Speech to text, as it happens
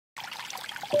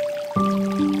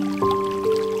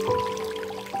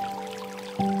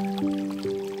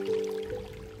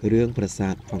រឿងប្រាសា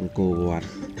ទអង្គរវត្ត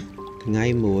ថ្ងៃ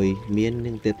មួយមាន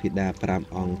នាងទេពធីតា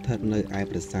5អង្គស្ថិតនៅឯ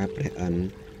ប្រាសាទព្រះឥន្ទ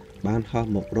បានហោះ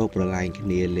មករកប្រឡែងគ្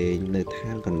នាលេងនៅ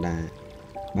ឋានកណ្ដាល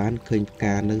បានឃើញផ្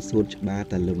កានៅសួនច្បារ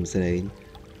តលឹមស្រែង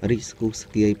រីកស្គុះស្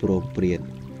គាយព្រមព្រៀត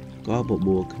ក៏ប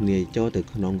បួលគ្នាចូលទៅ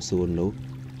ក្នុងសួននោះ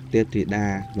ទេពធីតា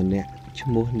ម្នាក់ឈ្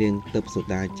មោះនាងទិព្វសូ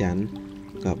តាច័ន្ទ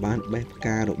ក៏បានបេះផ្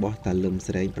ការបស់តលឹម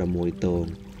ស្រែង6ទង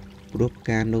ព្រោះផ្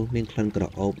កានោះមានក្លិនក្រ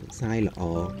អូបសាយល្អ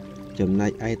ចំណែ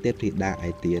កឯទេពធីតា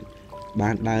ឯទៀត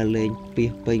បានដើរលេងពា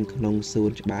សពេញក្នុងសួ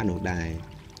នច្បារនោះដែរ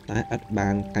តែឥតបា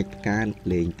នកាច់ផ្កា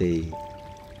លេងទេ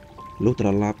លុះត្រ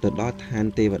ឡប់ទៅដល់ឋាន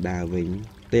ទេវតាវិញ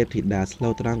ទេពធីតាស្លូ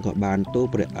តត្រង់ក៏បានទូល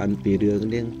ព្រះឥន្ទពីរឿង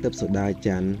នាងទិព្វសូតា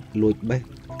ច័ន្ទលួចបេះ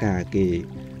ផ្កាគេ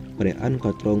ព្រះឥន្ទ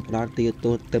ក៏ទ្រង់ផ្ដល់ទា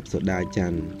ទោសទិព្វសូតាច័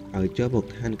ន្ទឲ្យចូលមក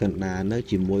ឋានកណ្ដាលនៅ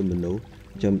ជាមួយមនុស្ស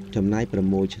ចំណាយ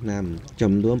6ឆ្នាំ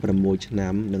ចំនួន6ឆ្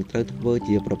នាំនឹងត្រូវធ្វើ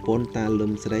ជាប្រពន្ធតាលឹ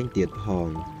មស្រែងទៀតផង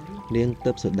នាង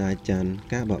ទិព្វសូតាច័ន្ទ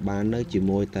កាលបើបាននៅជា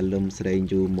មួយតាលឹមស្រែង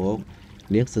យូរមក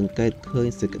នាងសង្កេតឃើញ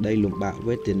សេចក្តីលំបាក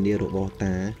វេទនារបស់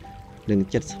តានិង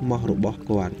ចិត្តស្មោះរបស់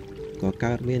គាត់ក៏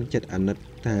កើតមានចិត្តអាណិត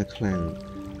តាខ្លាំង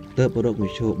ទើបរកម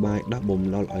ធ្យោបាយដោះបំ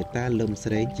ណុលឲ្យតាលឹម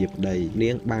ស្រែងជាប្តី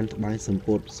នាងបានត្បាញសម្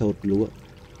ពុតសូត្រលក់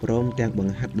ព្រមទាំងប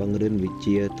ង្ហាត់បង្រៀនវិជ្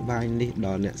ជាត្បាញនេះដ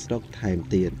ល់អ្នកស្រុកថែម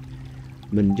ទៀត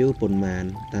មិនយូរប៉ុន្មាន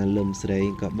តាលឹមស្រែង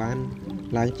ក៏បាន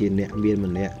ឡើងជាអ្នកមាន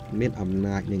ម្នាក់មានអំ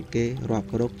ណាចនឹងគេរាប់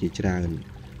រកជាច្រើន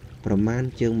ប្រមាណ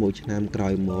ជាង1ឆ្នាំក្រោ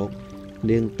យមក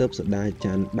នាងទិព្វសូតា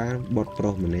ច័ន្ទបានបុត្រប្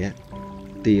រុសម្នាក់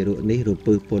ទីរុនេះរ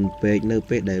ពឹសពន់ពេកនៅ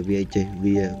ពេលដែលវាចេះ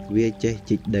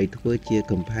ជីកដីធ្វើជា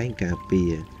កំផែងការពា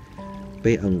រ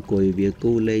ពេលអង្គុយវា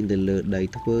គូលេងទៅលើដី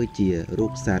ធ្វើជារូ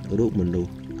បសត្វរូបមនុស្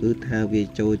សគឺថាវា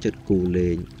ចូលចិត្តគូលេ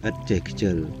ងឥតចេះខ្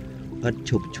ជិលឥត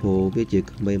ឈប់ឈរវាជា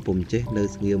ក្មេងពុំចេះនៅ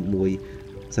ស្ងៀមមួយ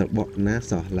សរបក់ណា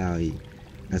សោះឡើយ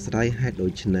អាស្រ័យហេតុដូ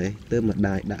ច្នេះទើបម្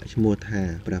ដាយដាក់ឈ្មោះថា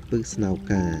ព្រះពឹសស្នោ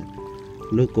កា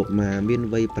លុះកុមារមាន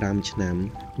វ័យ5ឆ្នាំ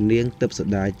នាងទិព្វសូ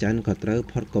តាច័ន្ទក៏ត្រូវ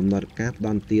ផុតកំណត់ការផ្ដ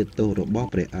ន្ទាទោសរបស់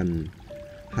ព្រះឥន្ទ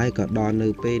ហើយក៏ដល់នៅ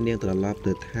ពេលនាងត្រឡប់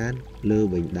ទៅឋានលើ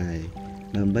វិញដែរ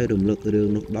ដើម្បីរំលឹករឿង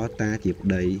នោះដល់តាជាប្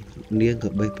តីនាងក៏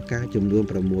បេះផ្កាចំនួន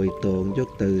6ទងយក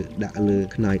ទៅដាក់លើ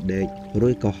ខ្នើយដេករួ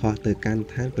ចក៏ហោះទៅកាន់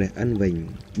ឋានព្រះឥន្ទវិញ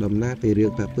ដំណើរពីរឿ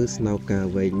ងព្រះពឹសស្នោកា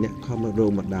វិញអ្នកខំរ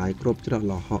កម្ដាយគ្រប់ច្រក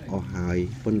លហកអស់ហើយ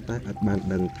ប៉ុន្តែឥតបាន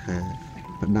ដឹងថា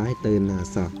ម្ដាយទៅណា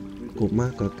សោះកុមា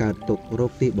រក៏កើតទុក្ខរោ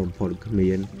គទីបំផុតគ្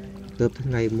មានទើបថ្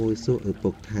ងៃមួយសួរឪពុ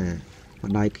កថា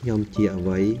ម្ដាយខ្ញុំជាអ្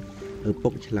វីឪពុ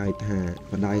កឆ្លើយថា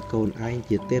ម្ដាយកូនឯង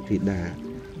ជាទេពធីតា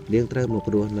នាងត្រូវមក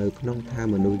រស់នៅក្នុងឋាន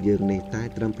មនុស្សយើងនេះតែ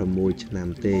ត្រឹម6ឆ្នាំ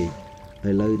ទេឥ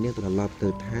ឡូវនាងត្រឡប់ទៅ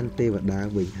ឋានទេវតា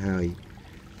វិញហើយ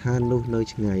ឋាននោះនៅ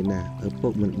ឆ្ងាយណាស់ឪពុ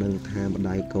កមិនដឹងថាម្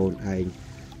ដាយកូនឯង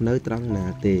នៅត្រង់ណា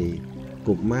ទេ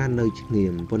កុមារនៅឆ្ងៀ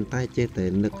មប៉ុន្តែចេះតែ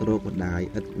នឹករកម្ដាយ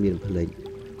ឥតមានភ្លេច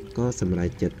ក៏សម្រេច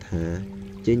ចិត្តថា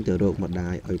ចេញទៅរកម្ដា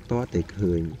យឲ្យទាល់តែ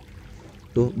ឃើញ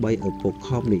ទោះបីឪពុក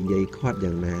ខំនិយាយខាត់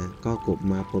យ៉ាងណាក៏កុ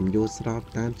មារពុំយល់ស្រប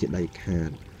តាមជាដាច់ខា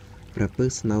តព្រះពឹស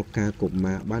ស្នោកាកុ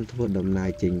មារបានធ្វើដំណើរ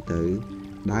ចេញទៅ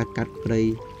ដើរកាត់ព្រៃ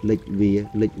លិ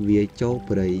ចវាចូល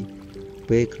ព្រៃ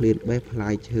ពេលឃ្លានបេះផ្លែ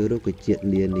ឈើរុក្ខជាតិ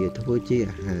នានាធ្វើជា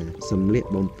អាហារសម្លៀក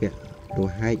បំពាក់រ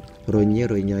ហែករញ៉េ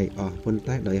រញ៉ៃអស់ប៉ុន្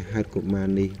តែដោយហេតុកុមារ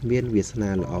នេះមានវាស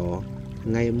នាល្អ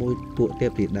ថ្ងៃមួយពួកទេ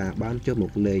ពធីតាបានចុះម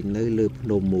កលេងនៅលើភ្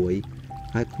នំមួយ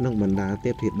ហើយក្នុងបណ្ដា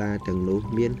ទេពធីតាទាំងនោះ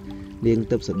មាននាង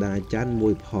ទិព្វសូតាច័ន្ទមួ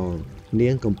យផងនា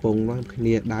ងកំពុងនាំគ្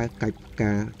នាដើរកាច់ផ្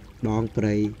កាដងព្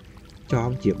រៃចង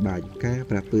ជាបាច់ការ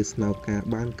ព្រះពឹសស្នោកា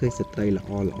បានឃើញស្ត្រីល្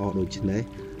អដូច្នេះ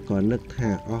ក៏នឹកថា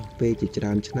អស់ពេលជាច្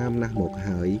រើនឆ្នាំណាស់មក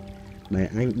ហើយដែល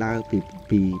អញដើរ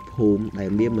ពីភូមិដែល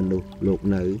មានមនុស្សលោក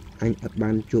នៅអញឥត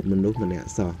បានជួបមនុស្សម្នាក់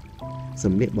សោះស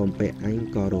ម្លៀកបំពាក់អញ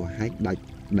ក៏រហែកដាច់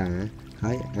ដា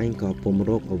ហើយអញក៏ពុំ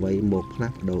រកអ្វីមកផ្លា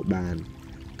ស់ប្ដូរបាន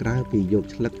ក្រៅពីយក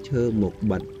ឆ្លឹកឈើមក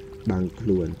បិទបាំងខ្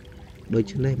លួនដូ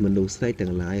ច្នេះមនុស្សស្រី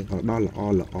ទាំងឡាយក៏ដល់ល្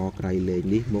អក្រៃលែង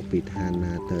នេះមកពីឋាន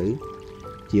ណាទៅ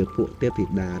ជាពួកទេពធី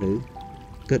តាឬ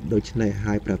គិតដូច្នេះ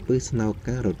ហើយព្រះពឹសស្នោ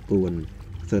ការរត់ពួន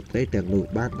ស្ត្រីទាំងនោះ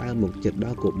បានដើរមកជិតដ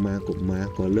ល់កុមារ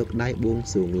ក៏លើកដៃបួង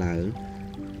សួងឡើង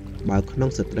បើក្នុង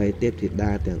ស្ត្រីទេពធី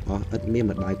តាទាំងអស់ឥតមាន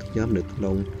ម្ដាយខ្ញុំនៅក្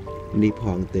នុងនេះផ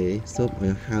ងទេសូម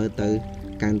ឲ្យហៅទៅ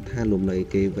កាន់ឋានលំនៅ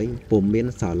គេវិញពុំមាន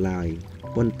សល់ឡើយ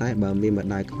ប៉ុន្តែបើមានម្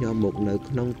ដាយខ្ញុំមកនៅ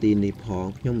ក្នុងទីនេះផង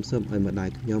ខ្ញុំសូមឲ្យម្ដាយ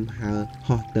ខ្ញុំហើ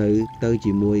ហោះទៅ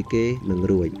ជាមួយគេនឹង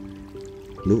រួច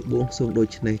លុះបួងសួងដូ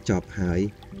ច្នេះចប់ហើយ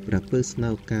ព្រះពឹសស្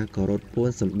នោកាក៏រត់ពួន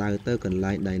សម្ដៅទៅកន្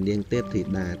លែងដែលនាងទេពធី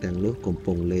តាទាំងនោះកំ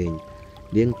ពុងលេង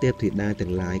នាងទេពធីតាទាំ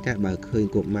ងឡាយកាលបើឃើញ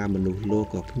កុមារមនុស្សលោក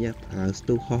ក៏ភ្ញាក់ផ្អើលស្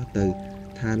ទុះហោះទៅ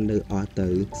ឋានលើអស់ទៅ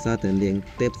សតតែនាង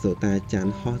ទេពសូតាច័ន្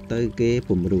ទហោះទៅគេ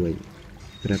ពុំរួច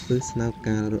ព្រះពឹសស្នោ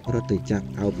ការរត់ទៅចាប់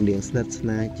អោបនាងស្និទ្ធស្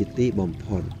នាលជាទីបំ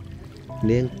ផុត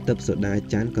នាងទិព្វសូដា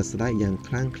ច័ន្ទក៏ស្ដាយយ៉ាង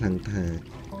ខ្លាំងថា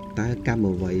តើកម្ម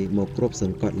អ្វីមកគ្រប់ស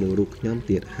ង្កត់លើរូបខ្ញុំ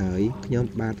ទៀតហើយខ្ញុំ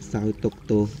បាទសោយទុក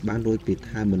ទោសបានរួចពី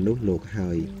ឋានមនុស្សលោក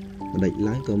ហើយម្ដេច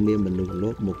ឡើងក៏មានមនុស្សលោ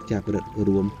កមកចាប់រឹត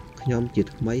រួមខ្ញុំជា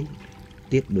ថ្មី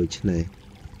ទៀតដូច្នេះ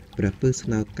ព្រះពឹសស្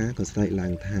នើការក៏ស្រែកឡើ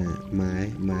ងថា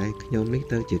ម៉ែខ្ញុំនេះ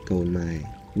ទៅជាកូនម៉ែ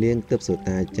នាងទិព្វសូ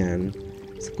ដាច័ន្ទ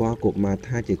ស្គាល់កុមារ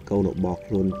ថាជាកូនរបស់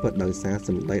ខ្លួនពិតដោយសារស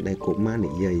ម្ដីដែលកុមារ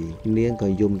និយាយនាងក៏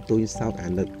យំទួញសោកអា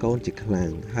ណិតកូនជាខ្លាំ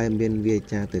ងហើយមានវា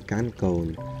ចាទៅកាន់កូន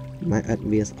ម៉ែឥត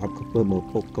មានស្អប់ខ្ពើមឪ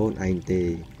ពុកកូនឯងទេ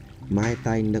ម៉ែ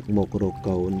តែងនឹកមករក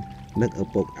កូននឹកឪ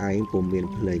ពុកឯងពុំមាន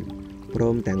ភ្លេចព្រ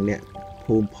មទាំងអ្នក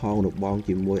ភូមិផងរបង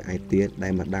ជាមួយឯទៀតដែ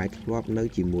លម្ដាយធ្លាប់នៅ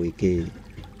ជាមួយគេ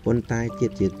ប៉ុន្តែជា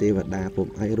តិជាទេវតាពុំ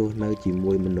អាចរស់នៅជា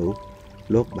មួយមនុស្ស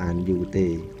លោកបានយូរទេ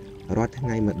រាល់ថ្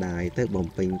ងៃម្ដាយទៅបំ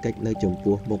ពេញកិច្ចនៅចំ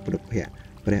ពោះមុខព្រះភ័ក្ត្រ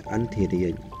ព្រះអន្តិរា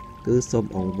ជគឺសូម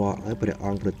អង្វរឲ្យព្រះអ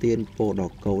ង្គប្រទានពរដ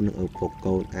ល់កូននិងឪពុក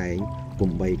កូនឯងកុំ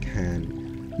បីខាន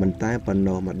មិនតែប៉ុណ្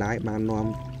ណោះម្ដាយបាននាំ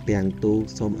ទាំងទូល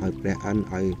សូមឲ្យព្រះអង្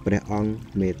គ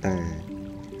មេត្តា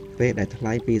ពេលដែលថ្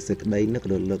លែងពីសេចក្តីនឹក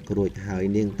រលឹករួចហើយ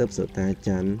នាងទិព្វសូដា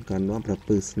ច័ន្ទក៏នាំព្រះ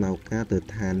ពឹសស្នើការទៅ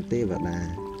ឋានទេវតា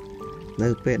នៅ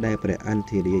ពេលដែលព្រះអន្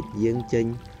តិរាជយាងចេញ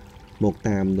មក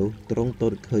តាមនោះទ្រង់ទ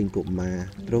តឃើញកុមារ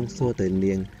ទ្រង់សួរទៅ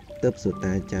នាងទិព្វសូ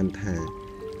ដាច័ន្ទថា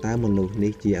តើមនុស្ស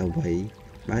នេះជាអ្វី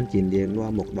បានជានាង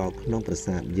នាំមកដល់ក្នុងប្រា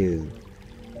សាទយើង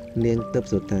នាងទិព្វ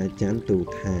សូដាច័ន្ទទូល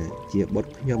ថាជាបុត្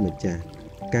រខ្ញុំម្ចាស់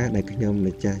ការដែលខ្ញុំ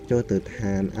ម្ចាស់ចូលទៅ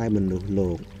ឋានឲ្យមនុស្ស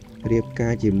លោករៀបកា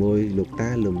រជាមួយលោកតា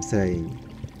លំស្រែង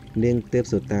នាងទិព្វ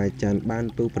សូដាច័ន្ទបាន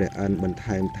ទូលព្រះអិនបន្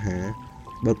ថែមថា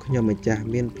បុត្រខ្ញុំម្ចាស់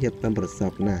មានភាពប៉ិនប្រស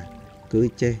ប់ណាស់គឺ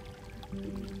ចេះ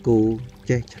គូ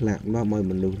ចេះឆ្លាក់នាំឲ្យ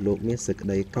មនុស្សលោកមានសេចក្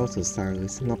តីកោតសរសើរ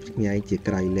ស្ងប់ឆ្ងាយជា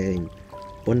ក្រៃលែង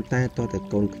ប៉ុន្តែតើតើ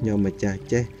កូនខ្ញុំម្ចាស់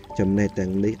ចេះចំណេះទាំ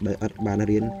ងនេះដោយឥតបាន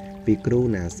រៀនពីគ្រូ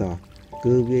ណាសោះ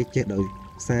គឺវាចេះដោយ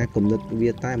សារគំនិត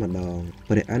វាតែម្ដង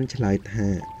ព្រះអិនឆ្លើយថា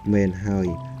មែនហើយ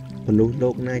មនុស្សលោ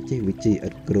កណាចេះវិជ្ជាឥ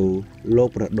តគ្រូលោក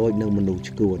ប្រដូចនឹងមនុស្ស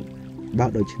ឆ្កួតបើ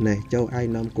ដូច្នេះចូលឯង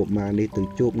នាំកុមារនេះទៅ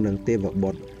ជួបនឹងទេវ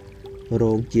បុត្រ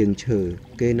រោងជាងឈើ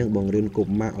គេនឹងបង្រៀនកុ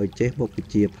មារឲ្យចេះមុខវិ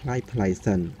ជ្ជាផ្លាយ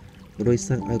សិនរួច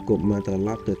សឹងឲ្យកុមារត្រឡ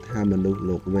ប់ទៅឋានមនុស្ស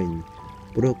លោកវិញ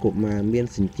ព្រោះកុមារមាន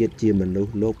សញ្ជាតិជាមនុស្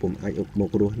សលោកពុំអាចមក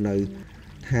រស់នៅ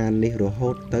ឋាននេះរហូ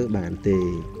តទៅបានទេ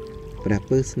ព្រះ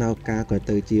ពឹសស្នើការក៏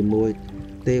ទៅជាមួយ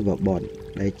ទេវបុត្រ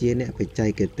ដែលជាអ្នកបច្ចេ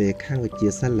កទេសខាងវិជ្ជា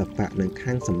សិល្បៈនិង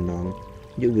ខាងសំណង់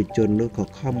យុវជននោះក៏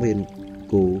ខំរៀន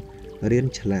គូរៀន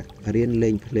ឆ្លាក់រៀនលេ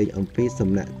ងភ្លេងអំពីសំ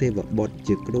ណាក់ទេវបុត្រ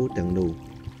ជាគ្រូទាំងនោះ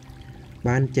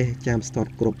បានចេះចាំស្ទា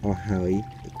ត់គ្រប់អស់ហើយ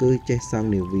គឺចេះសង់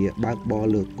នាវាបើកបរ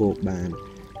លើគោកបាន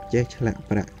ចេះឆ្លាក់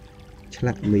ប្រាក់ឆ្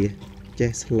លាក់មាស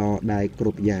ចេះស្លដែកគ្រ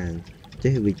ប់យ៉ាង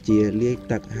ចេះវិជ្ជាលាយ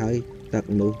ទឹកហើយទឹក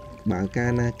នោះបើកា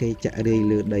លណាគេចាក់រាយ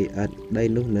លើដីឥដ្ឋដី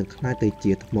នោះនឹងក្លាយទៅ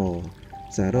ជាថ្ម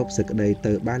សរុបសេចក្តី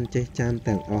ទៅបានចេះចាំ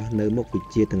ទាំងអស់នៅមុខវិ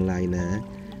ជ្ជាទាំងឡាយណា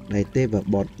ដែលទេវ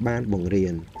បុត្របានបង្រៀ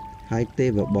នហើយទេ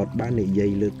វបុត្របាននិយាយ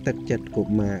លើកទឹកចិត្តកុ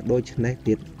មារដូច្នេះ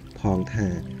ទៀតផងថា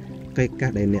កិច្ចកា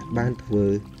រដែលអ្នកបានធ្វើ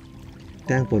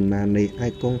ទាំងប៉ុន្មាននេះអា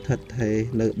ចគង់ថិតថេរ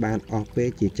នៅបានអស់ពេល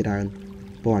ជាច្រើន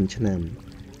ពាន់ឆ្នាំ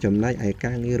ចំណែកឯ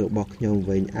ការងាររបស់ខ្ញុំ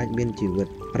វិញអាចមានជីវិត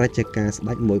រជ្ជកាលស្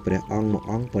ដេចមួយព្រះអង្គមួយ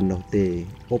អង្គប៉ុណ្ណោះទេ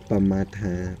ឧបមា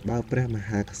ថាបើព្រះម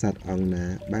ហាក្សត្រអង្គណា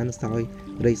បានសោយ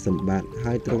រាជសម្បត្តិ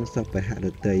ហើយទ្រង់សពហឫ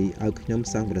ទ័យឲ្យខ្ញុំ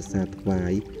សង់ប្រាសាទថ្វា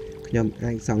យខ្ញុំ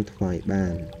អាចសង់ថ្វាយបា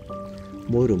ន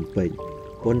មួយរំពេច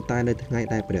ប៉ុន្តែនៅថ្ងៃ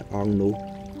ដែលព្រះអង្គនោះ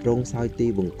ទ្រង់សោយទី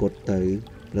វង្គតទៅ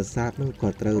ប្រាសាទនោះក៏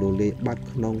ត្រូវរលាយបាត់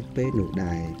ក្នុងពេលនោះ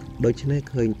ដែរដូច្នេះ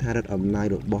ឃើញថារដ្ឋអំណាច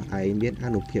របស់ឯងមានអា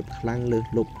នុភាពខ្លាំងលើស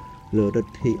លប់លើឫ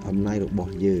ទ្ធិអំណាចរប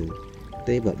ស់យើង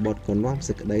ទេវបុត្រក៏នាំ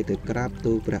សេចក្តីទៅក្រាប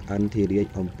ទូលព្រះអន្តិរាជ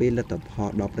អំពីលទ្ធផល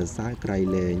ដ៏ប្រសើរក្រៃ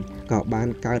លែងក៏បាន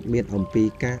កើតមានអំពី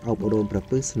ការអប់រំព្រះ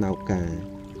ពឹសស្នើការ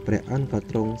ព្រះអន្តិក៏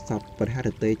ទ្រង់សពព្រះហឫ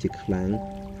ទ័យជាខ្លាំង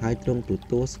ហើយទ្រង់ទ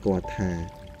ទួលស្គាល់ថា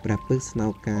ព្រះពឹសស្នើ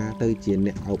ការទៅជា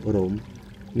អ្នកអប់រំ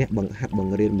អ្នកបង្ហាត់ប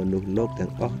ង្រៀនមនុស្សលោកទាំ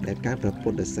ងអស់ដែលការព្រះពុ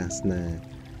ទ្ធសាសនា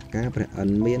ការព្រះអិន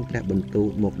មានព្រះបន្ទូល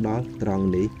មកដល់ត្រង់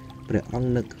នេះព្រះអង្គ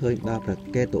នឹកឃើញដល់ព្រះ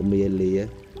កេតុមាលា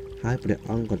ហើយព្រះ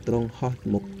អង្គក៏ទ្រង់ហោះ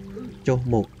មកចុះ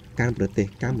មកកាន់ប្រទេស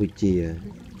កម្ពុជា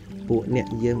ពួកអ្នក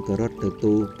យាមក៏រត់ទៅ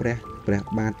ទូលព្រះ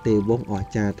បាទទេវវង្សអស្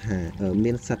ចារ្យថា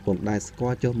មានសត្វពុំដែលស្គា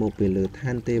ល់ចុះមកពីលើ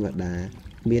ឋានទេវតា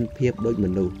មានភាពដូចម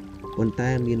នុស្សប៉ុន្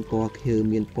តែមានពណ៌ខៀវ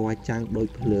មានពណ៌ចាំងដូច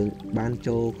ភ្លើងបាន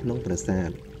ចូលក្នុងប្រាសា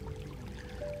ទ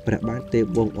ព្រះបាទទេវ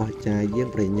វង្សអស្ចារ្យយាង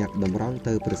ប្រញាប់តម្រង់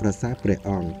ទៅប្រាសាទព្រះ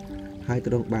អង្គហើយ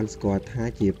ទ្រង់បានស្គាល់ថា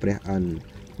ជាព្រះអិន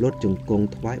លុតជង្គង់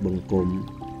ថ្វាយបង្គំ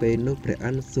ពេលនោះព្រះ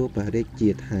អិនសួរព្រះរាជា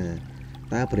ថា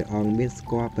តើព្រះអង្គមានស្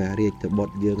គាល់ព្រះរាជបុ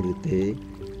ត្រយើងឬទេ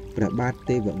ព្រះបាទ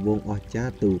ទេវវង្សអស្ចារ្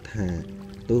យទូលថា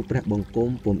ទូលព្រះបង្គំ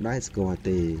ពុំដែលស្គាល់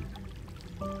ទេ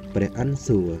ព្រះអិន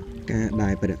សួរការដែ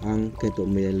លព្រះអង្គកេតុ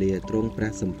មាលាទ្រង់ព្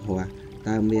រះសម្ផស្ស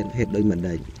តើមានហេតុដូចម្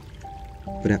ដេច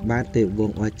ព្រះបាទទេវវ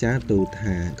ង្សអស្ចារ្យទូល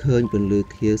ថាឃើញពន្លឺ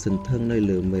ខៀវសន្ធឹងនៅ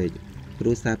លើមេឃព្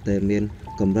រោះស្រាប់តែមាន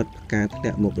កម្រិតផ្កាធ្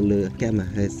លាក់មកលើអគ្គម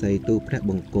ហេសីទូលព្រះ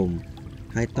បង្គំ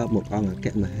ហើយតបមកអង្គអគ្គ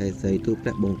មហេសីទូលព្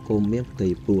រះបង្គំមានផ្ទៃ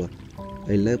ពោះ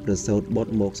ឥឡូវប្រសូតបុត្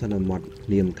រមកសន្មត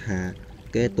នាមថា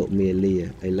កេតុមាលា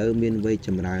ឥឡូវមានវ័យច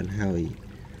ម្រើនហើយ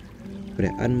ព្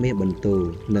រះអិនមានបន្ទូល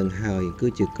នឹងហើយគឺ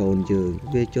ជាកូនយើង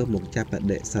វាចូលមកចាប់ប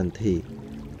ដិសន្ធិ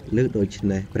លើដូច្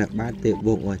នេះព្រះបាទទេវវ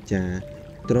ង្សអស្ចារ្យ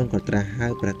ទ្រង់ក៏ត្រាស់ហៅ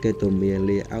ព្រះកេតុមា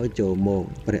លាឲ្យចូលមក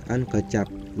ព្រះអិនក៏ចាប់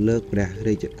លើកព្រះ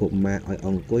រាជកុមារឲ្យអ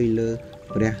ង្គុយលើ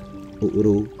ព្រះឧ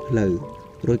រុផ្លូវ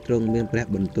រួចទ្រង់មានព្រះ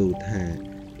បន្ទូលថា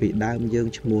ពីដើមយើង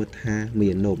ឈ្មោះថាមា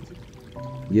នុប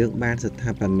យើងបានស្ថា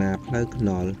បនាផ្លូវថ្ន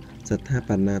ល់ស្ថាប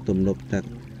នាទំនប់ទឹក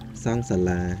សង់សា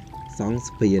លាសង់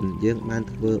ស្ពានយើងបាន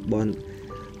ធ្វើបុណ្យ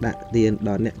ដាក់ទានដ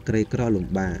ល់អ្នកក្រីក្រលំ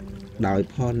បាកដោយ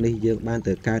ផលនេះយើងបាន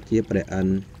ទៅកើតជាព្រះអិន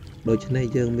ដូច្នេះ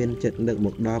យើងមានចិត្តនឹកម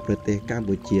កដល់ប្រទេសកម្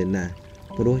ពុជាណាស់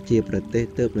ព្រោះជាប្រទេស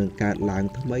ទើបនឹងកើតឡើង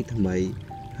ថ្មី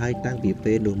ហើយតាំងពី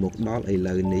ពេលនោះមកដល់ឥ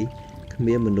ឡូវនេះគ្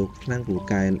មានមនុស្សខ្លាំងពូ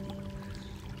កែ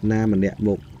ណាម្នាក់ម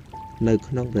កនៅ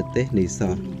ក្នុងប្រទេសនេះ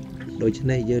សោះដូច្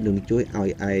នេះយើងនឹងជួយឲ្យ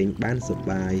ឯងបានសុ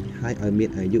បាយហើយឲ្យមាន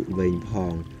អាយុវែងផ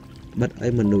ងបិទឲ្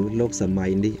យមនុស្សលោកសម័យ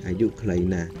នេះអាយុខ្លី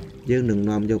ណាស់យើងនឹង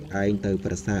នាំយកឯងទៅប្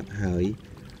រាសាទហើយ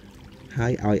ឲ្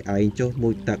យឯងចុះមួ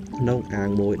យទឹកក្នុងអាង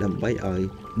មួយដើម្បីឲ្យ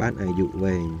បានអាយុ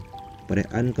វែងព្រះ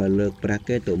អិនក៏លើកព្រះ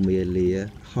កេតុមាលា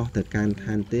ហោះទៅកាន់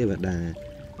ឋានទេវតា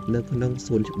នៅក្នុង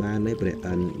សួនច្បារនៃព្រះ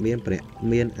អិនមា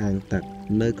នអាងទឹក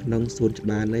នៅក្នុងសួនច្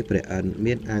បារនៃព្រះអិន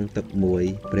មានអាងទឹកមួយ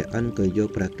ព្រះអិនក៏យក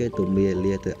ព្រះកេតុមា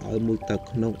លាទៅឲ្យមួយទឹក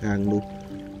ក្នុងអាងនោះ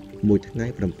មួយថ្ងៃ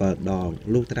7ដង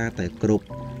លុះត្រាតែគ្រប់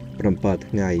7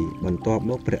ថ្ងៃបន្ទាប់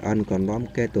មកព្រះអិនក៏នាំ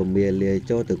កេតុមាលា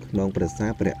ចូលទៅក្នុងប្រាសា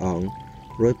ទព្រះអង្គ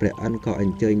រួចព្រះអិនក៏អ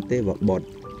ញ្ជើញទេវបុត្រ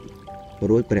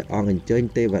រួចព្រះអង្គអញ្ជើញ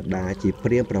ទេវតាជាព្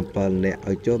រាហ្មណ៍7នាក់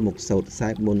ឲ្យចូលមកសូត្រខ្សែ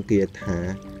មន្តគាថា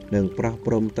និងប្រោះ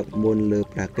ព្រំទឹកមន្តលើ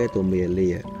ព្រះកេតុមា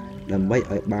លាដើម្បី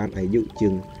ឲ្យបានអាយុជា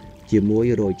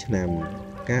100ឆ្នាំ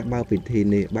ការបើពិធី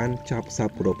នេះបានចប់សព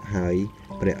គ្រប់ហើយ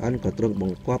ព្រះអិនក៏ទ្រង់ប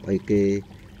ង្គាប់ឲ្យគេ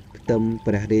ផ្ទឹម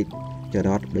ព្រះរាជចរ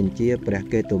ត់បញ្ជាព្រះ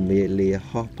កេតុមាលា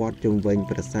ហោះព័ទ្ធជុំវិញ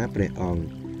ប្រាសាទព្រះអង្គ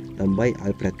ដើម្បីឲ្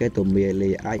យព្រះកេតុមា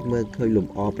លាអាចមើលឃើញលំ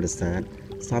អប្រាសាទ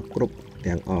សពគ្រប់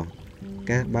ទាំងអស់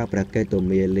ការបើព្រះកេតុ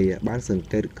មាលាបានសង្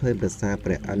កេតឃើញប្រាសាទ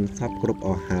ព្រះអិនសពគ្រប់អ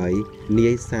ស់ហើយនា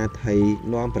យសាថី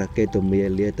នាំព្រះកេតុមា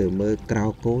លាទៅមើលក្រៅ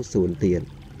គោសួនទៀត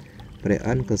ព្រះ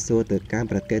អិនក៏សួរទៅកាន់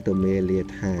ព្រះកេតុមាលា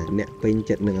ថាអ្នកពេញ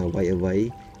ចិត្តនឹងអ្វី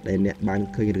ដែលអ្នកបាន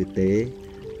ឃើញឬទេ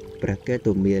ព្រះកេ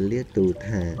តុមាលាទូល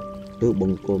ថាទូលប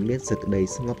ង្គំមានសេចក្តី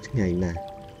ស្ងប់ឆ្ងាញ់ណាស់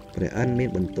ព្រះអិនមាន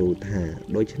បន្ទូលថា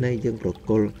ដូច្នេះយើងប្រ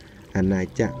គល់អាណា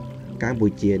ចក្រកម្ពុ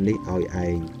ជានេះឲ្យឯ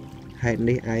ងហេតុ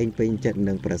នេះឯងពេញចិត្ត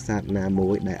នឹងប្រាសាទណាមួ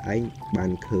យដែលឯងបា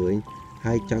នឃើញ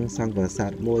ហើយចង់សង់ប្រាសា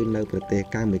ទមួយនៅប្រទេស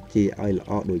កម្ពុជាឲ្យល្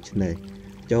អដូចនេះ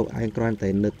ចូលឯងគ្រាន់តែ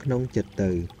នឹកក្នុងចិត្ត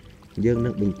ទៅយើងនឹ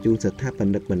ងបញ្ជូនស្ថាប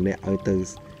និកម្នាក់ឲ្យទៅ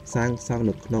សាងសង់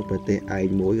នៅក្នុងប្រទេសឯង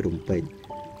មួយរំពេច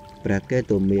ព្រះកេ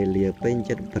តុមាលាពេញ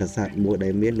ចិត្តប្រាសាទមួយដែ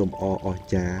លមានលំអអស្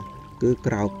ចារ្យគឺ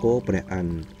ក្រៅគោព្រះអិន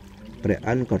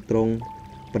ក៏ទ្រង់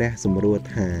ព្រះសម្រួល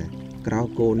ថាក្រៅ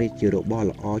គោនេះជារបស់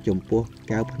ល្អចំពោះ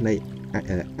កែវភ្នែក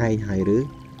ឯងហើយឬ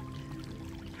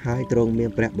ហើយទ្រង់មាន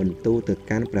ព្រះបន្ទូលទៅ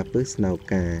កាន់ព្រះពឹសស្នោ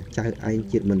កាចៅឯង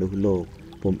ជាតិមនុស្សលោក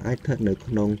ពុំអាចស្ថិតនៅ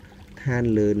ក្នុងឋាន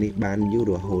លើនេះបានយូរ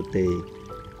រហូតទេ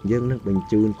យើងនឹងបញ្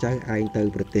ជូនចៅឯងទៅ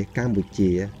ប្រទេសកម្ពុ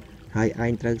ជាហើយឯ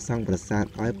ងត្រូវសង់ប្រាសាទ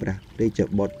ឲ្យព្រះរាជ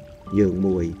បុត្រយើង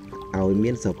មួយឲ្យ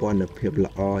មានសោភ័ណភាព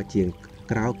ល្អជាង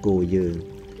ក្រៅគោយើង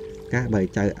កាលបើ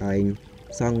ចៅឯង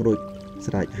សង់រួច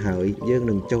ស្រេចហើយយើង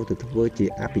នឹងចុះទៅធ្វើជា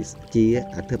អ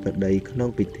ធិបតីក្នុង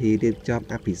ពិធីរៀបចំ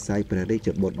អភិសេកព្រះរាជ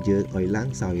បុត្រយើងឲ្យឡើង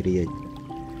សោយរាជ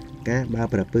ការបើ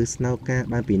ព្រះពឹសស្នោកា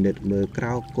បានពិនិត្យមើលក្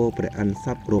រៅគោព្រះអិនស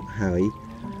ពគ្រប់ហើយ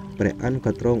ព្រះអិន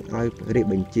ក៏ទ្រង់ឲ្យរាជ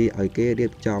បញ្ជាឲ្យគេរៀ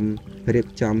បចំ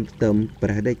ផ្ទឹមព្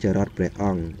រះរាជរថព្រះអ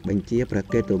ង្គបញ្ជាព្រះ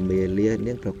កេតុមាលា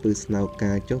នាងព្រះពឹសស្នោ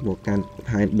កាចុះមកកាន់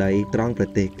ផែនដីត្រង់ប្រ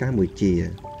ទេសកម្ពុជា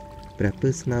ព្រះពឹ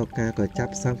សស្នោកាក៏ចា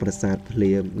ប់សង់ប្រាសាទភ្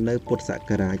លាមនៅពុទ្ធស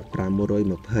ករាជ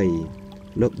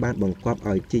520លោកបានបង្គាប់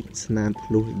ឲ្យជីកស្នាម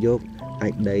ភ្លុះយកឯ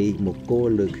កដីមកគោល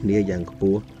លើគ្នាយ៉ាងខ្ព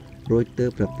ស់រួចទើប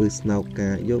ព្រះពឹសស្នោ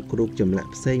កាយកគ្រូបចម្លាក់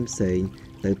ផ្សេង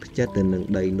ទៅផ្ចិតទៅនឹង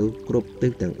ដីនោះគ្រប់ទិ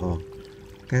សទាំងអស់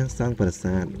ការសង់ប្រា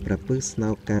សាទព្រះពឹសស្នោ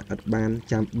កាឥតបាន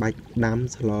ចាំបាច់ដាំ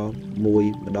ស្លមួយ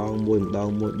ម្ដង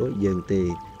ដូចយើងទេ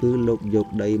គឺលោកយក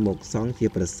ដីមកសង់ជា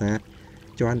ប្រាសាទ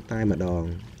ជាន់តែម្ដង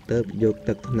ទើបយក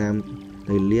ទឹកថ្នាំ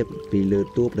ទៅលាបពីលើ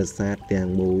តួប្រាសាទទាំង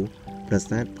មូលប្រា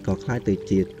សាទក៏คล้ายទៅ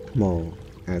ជាថ្ម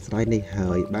អាស្រ័យនេះហើ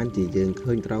យបានជាយើង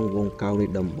ឃើញត្រង់វងកោងនៃ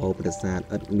ដំបូលប្រាសាទ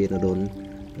ឥតមានរុន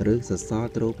ឬសសរ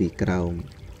ទ្រពីក្រោម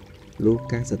លុះ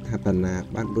ការស្ថាបនា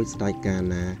បានដូចស្ដេចកាល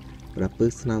ណាប្រពឹស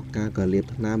ស្នោការក៏លាប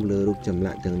ថ្នាំលើរូបចម្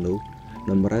លាក់ទាំងនោះ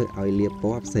តម្រូវឲ្យលាបព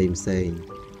ណ៌ផ្សេង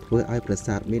ធ្វើឲ្យប្រា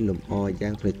សាទមានលម្អយ៉ា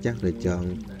ងត្រចះត្រចង់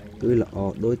គឺល្អ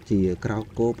ដូចជាក្រោក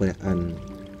គោព្រះឥន្ទ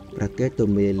ព្រះកេតុ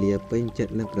មាលាពេញចិត្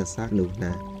តនឹងប្រាសាទនោះ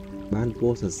ណាស់បានពោ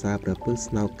លសរសើរប្រពឹស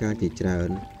ស្នោការជាច្រើន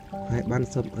ហើយបាន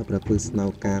សុំឲ្យប្រពឹសស្នោ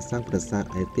ការសាងប្រាសាទ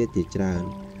ឯទៀតជាច្រើន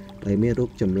ដែលមានរូប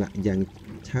ចម្លាក់យ៉ាង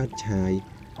ឆើតឆាយ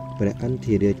ព្រះឥន្ទ្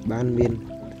រារាជបានមាន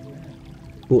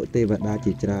ពួកទេវតា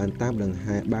ជាច្រើនតាមដង្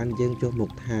ហែបានយើងចុះម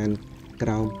កឋានក្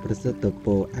រោមប្រសិទ្ធព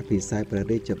រអភិសេកព្រះ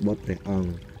រាជបុត្រព្រះអង្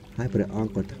គហើយព្រះអង្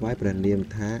គក៏ថ្វាយព្រះនាម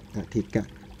ថាអធិក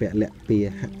ពលពា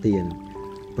ហទាន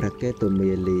ព្រះកេតុ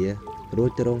មាលារួ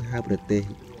ចទ្រង់ហៅប្រទេស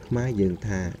ខ្មែរយើង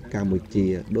ថាកម្ពុជា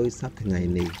ដោយសពថ្ងៃ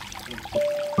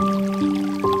នេះ